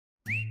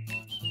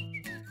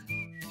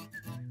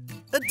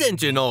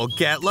Attention all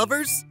cat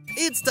lovers!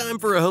 It's time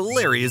for a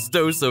hilarious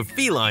dose of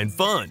feline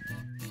fun.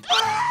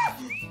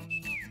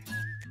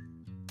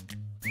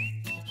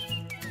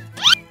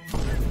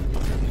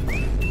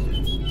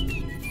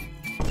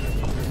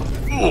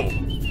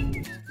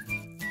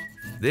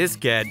 This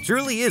cat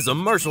truly is a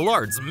martial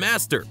arts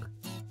master.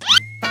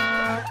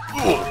 I'm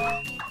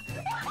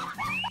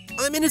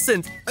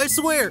innocent, I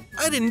swear,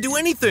 I didn't do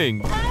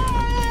anything.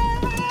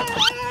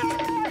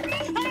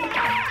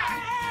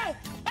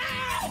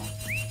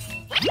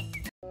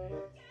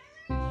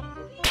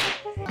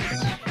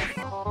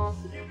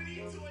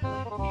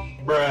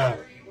 Bruh.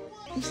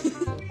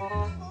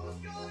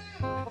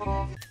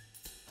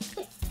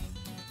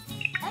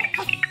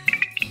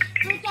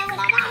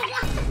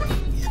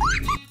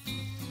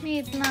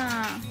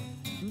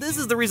 This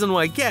is the reason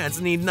why cats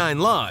need 9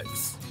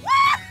 lives.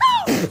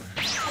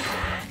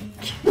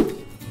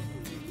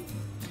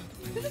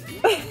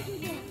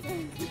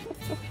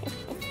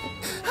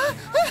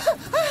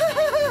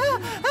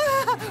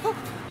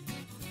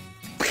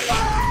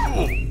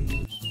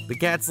 The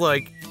cat's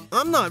like,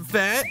 I'm not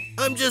fat,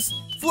 I'm just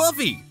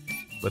fluffy.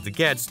 But the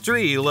cat's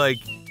tree like,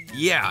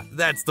 yeah,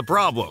 that's the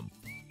problem.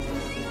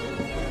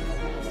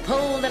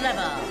 Pull the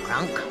lever,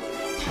 Crunk.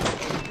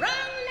 Wrong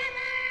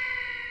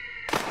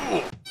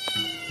lever!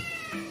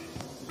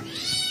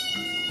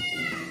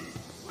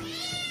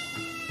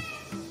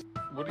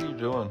 What are you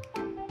doing?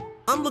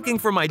 I'm looking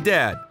for my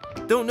dad.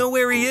 Don't know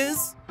where he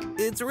is?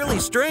 It's really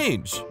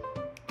strange.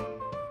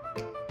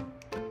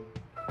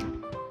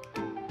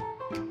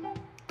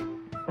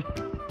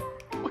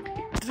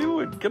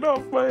 Dude, get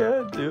off my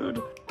head, dude.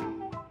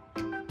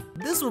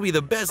 This will be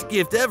the best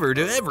gift ever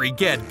to every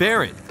cat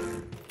parent.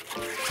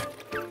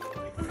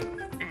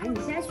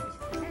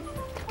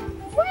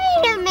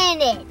 Wait a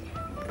minute!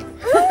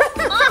 Who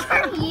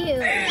are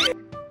you?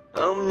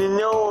 I'm the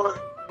Noah.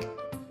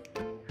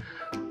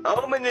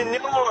 I'm the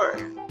Noah.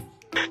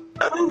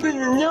 I'm the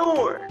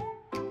Noah.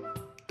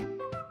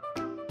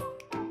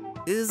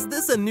 Is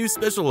this a new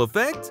special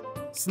effect?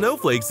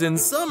 Snowflakes in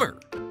summer.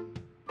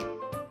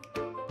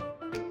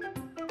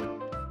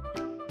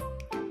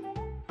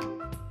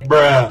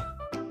 Bruh.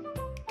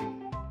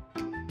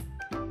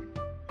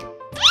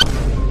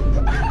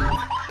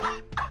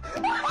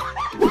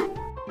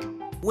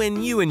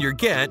 When you and your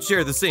cat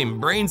share the same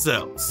brain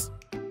cells.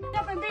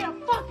 Up and be a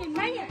fucking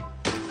man.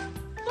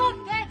 Fuck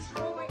that,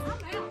 Troy.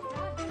 I'm out.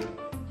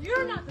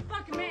 You're not the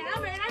fucking man. I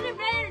mean, I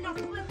never had enough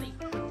pussy.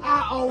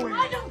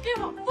 I don't give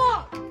a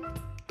fuck.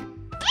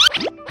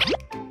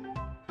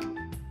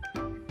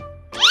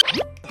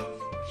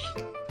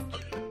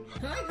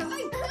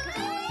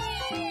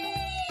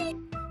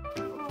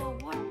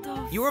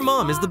 Your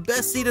mom is the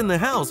best seat in the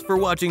house for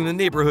watching the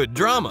neighborhood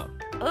drama.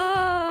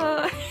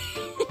 Oh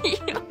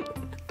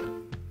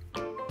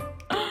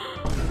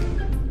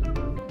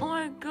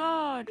mein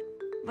Gott,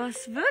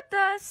 was wird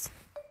das?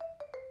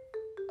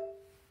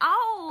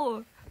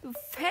 Au, du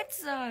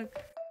Fettsack.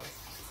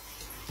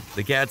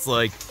 The cat's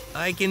like,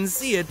 I can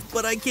see it,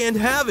 but I can't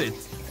have it.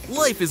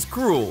 Life is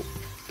cruel.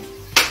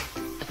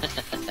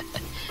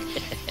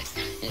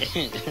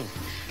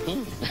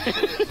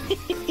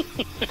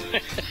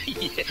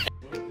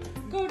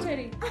 Go,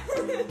 Teddy.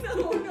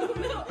 No.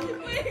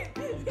 Wait.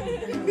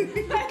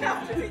 I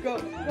have to go.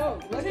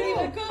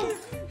 Let go.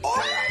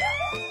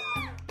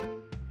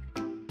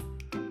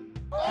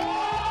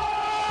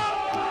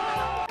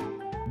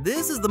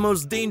 This is the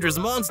most dangerous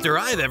monster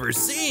I've ever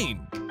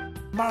seen.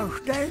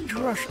 Most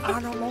dangerous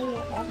animal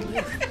on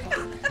this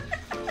planet.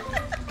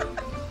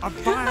 A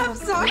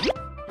violent...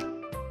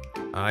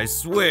 I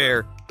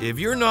swear, if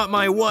you're not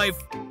my wife...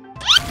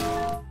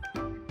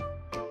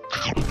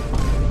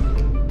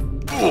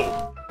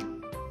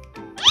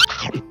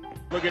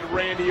 Look at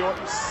Randy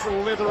Orton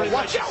slithering.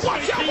 Watch out! Oh my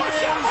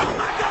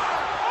God!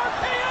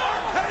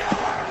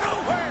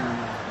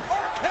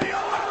 RKO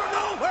out of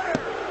nowhere!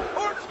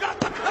 Orton's got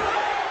the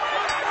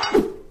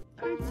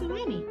Aren't so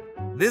many.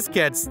 This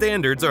cat's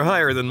standards are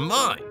higher than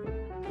mine.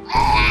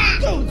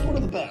 Dude, it's one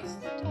of the best.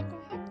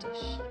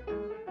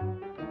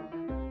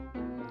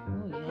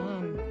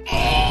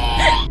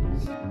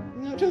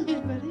 No, don't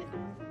think about it.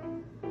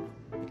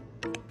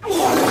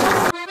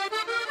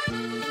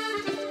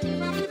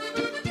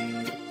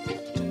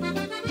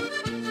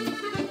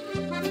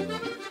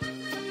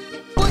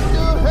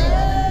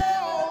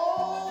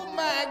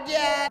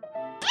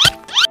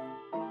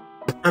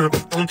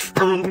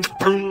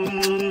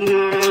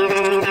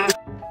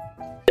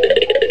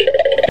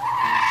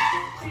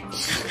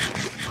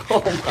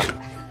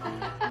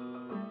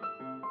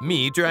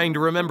 Me trying to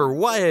remember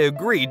why I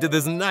agreed to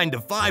this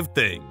 9-to-5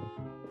 thing.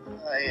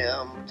 I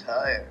am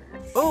tired.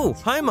 Oh,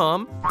 hi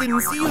Mom.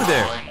 Didn't see you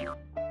there.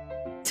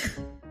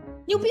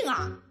 你有病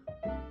啊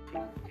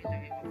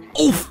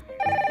Oof!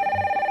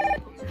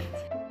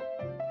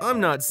 I'm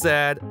not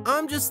sad.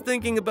 I'm just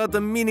thinking about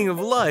the meaning of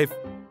life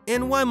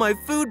and why my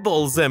food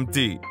bowl's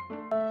empty.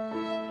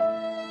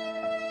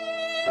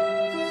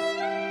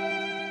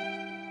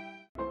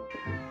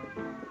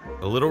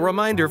 A little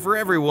reminder for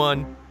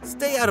everyone,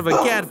 Stay out of a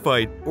cat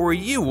fight, or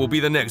you will be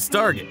the next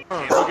target.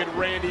 Look at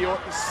Randy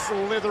Orton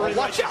slithering.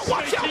 Watch out,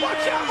 watch out,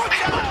 watch out,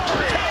 watch out!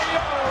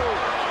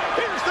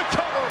 Here's the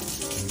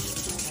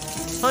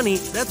cover. Honey,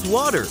 that's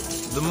water.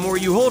 The more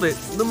you hold it,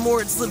 the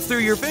more it slips through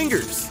your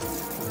fingers.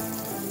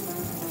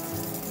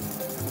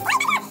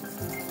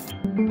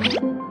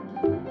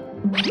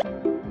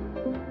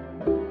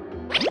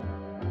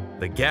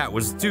 The cat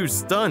was too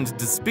stunned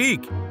to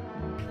speak.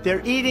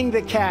 They're eating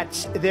the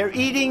cats. They're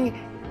eating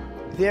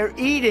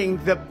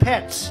the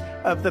pets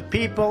of the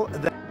people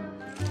that...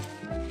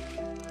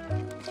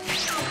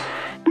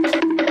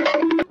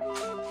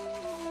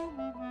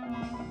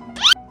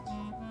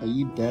 Are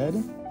you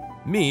dead?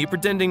 Me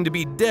pretending to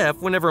be deaf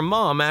whenever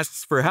Mom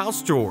asks for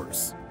house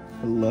chores.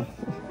 Hello?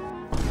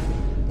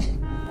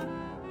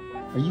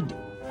 Are you...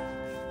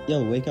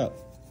 Yo, wake up.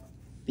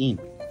 Bean.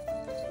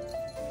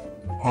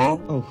 Huh?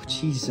 Oh,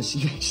 Jesus,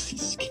 you actually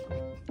scared me.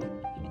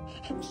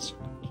 I'm sorry.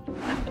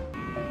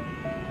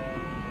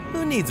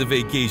 Who needs a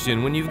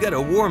vacation when you've got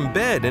a warm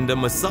bed and a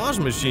massage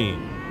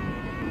machine?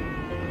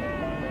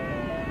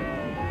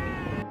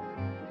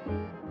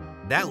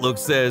 That look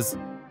says,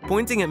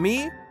 pointing at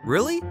me?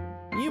 Really?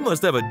 You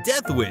must have a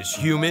death wish,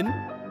 human.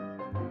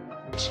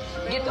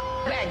 Get the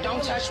back,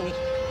 don't touch me,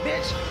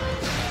 bitch.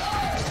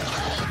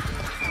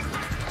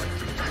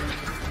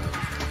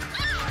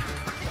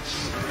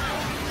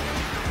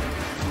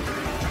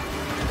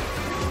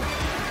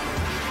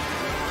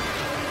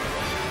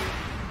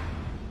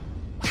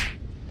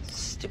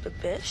 Stupid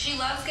bitch. She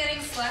loves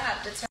getting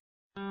slapped. It's her.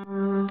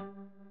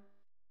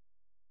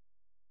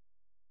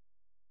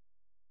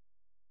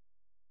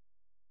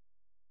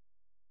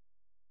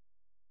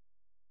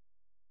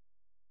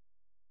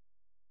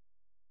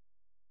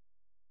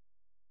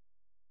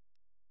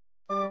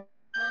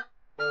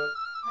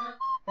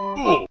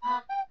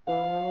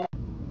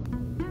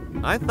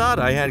 I thought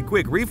I had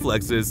quick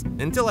reflexes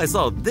until I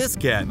saw this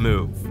cat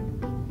move.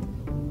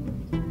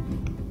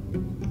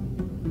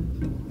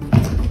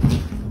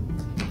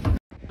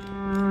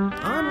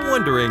 I'm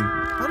wondering,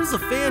 how does a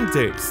fan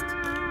taste?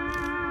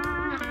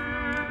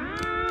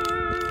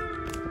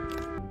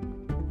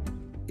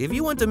 If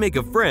you want to make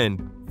a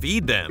friend,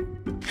 feed them.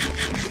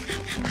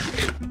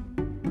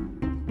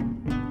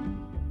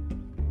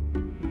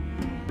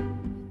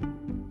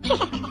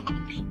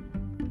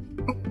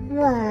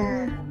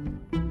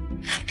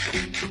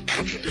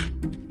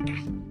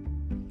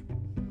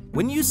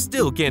 When you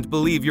still can't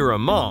believe you're a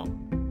mom.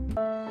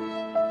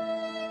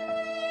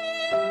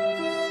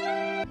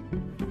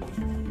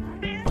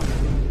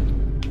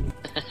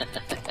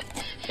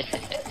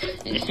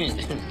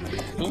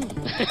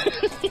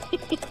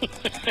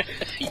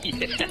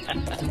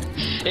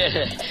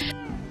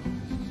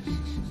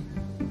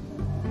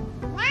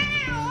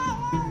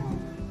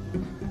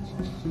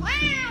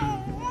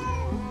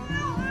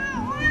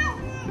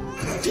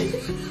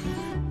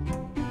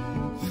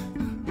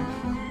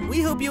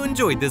 We hope you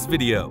enjoyed this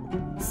video.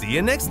 See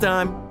you next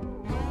time.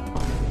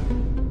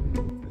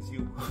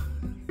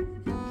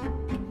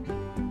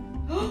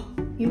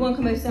 You want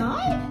to come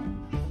outside?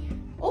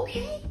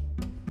 Okay.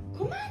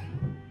 Come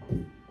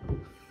on.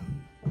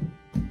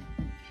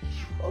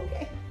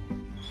 Okay.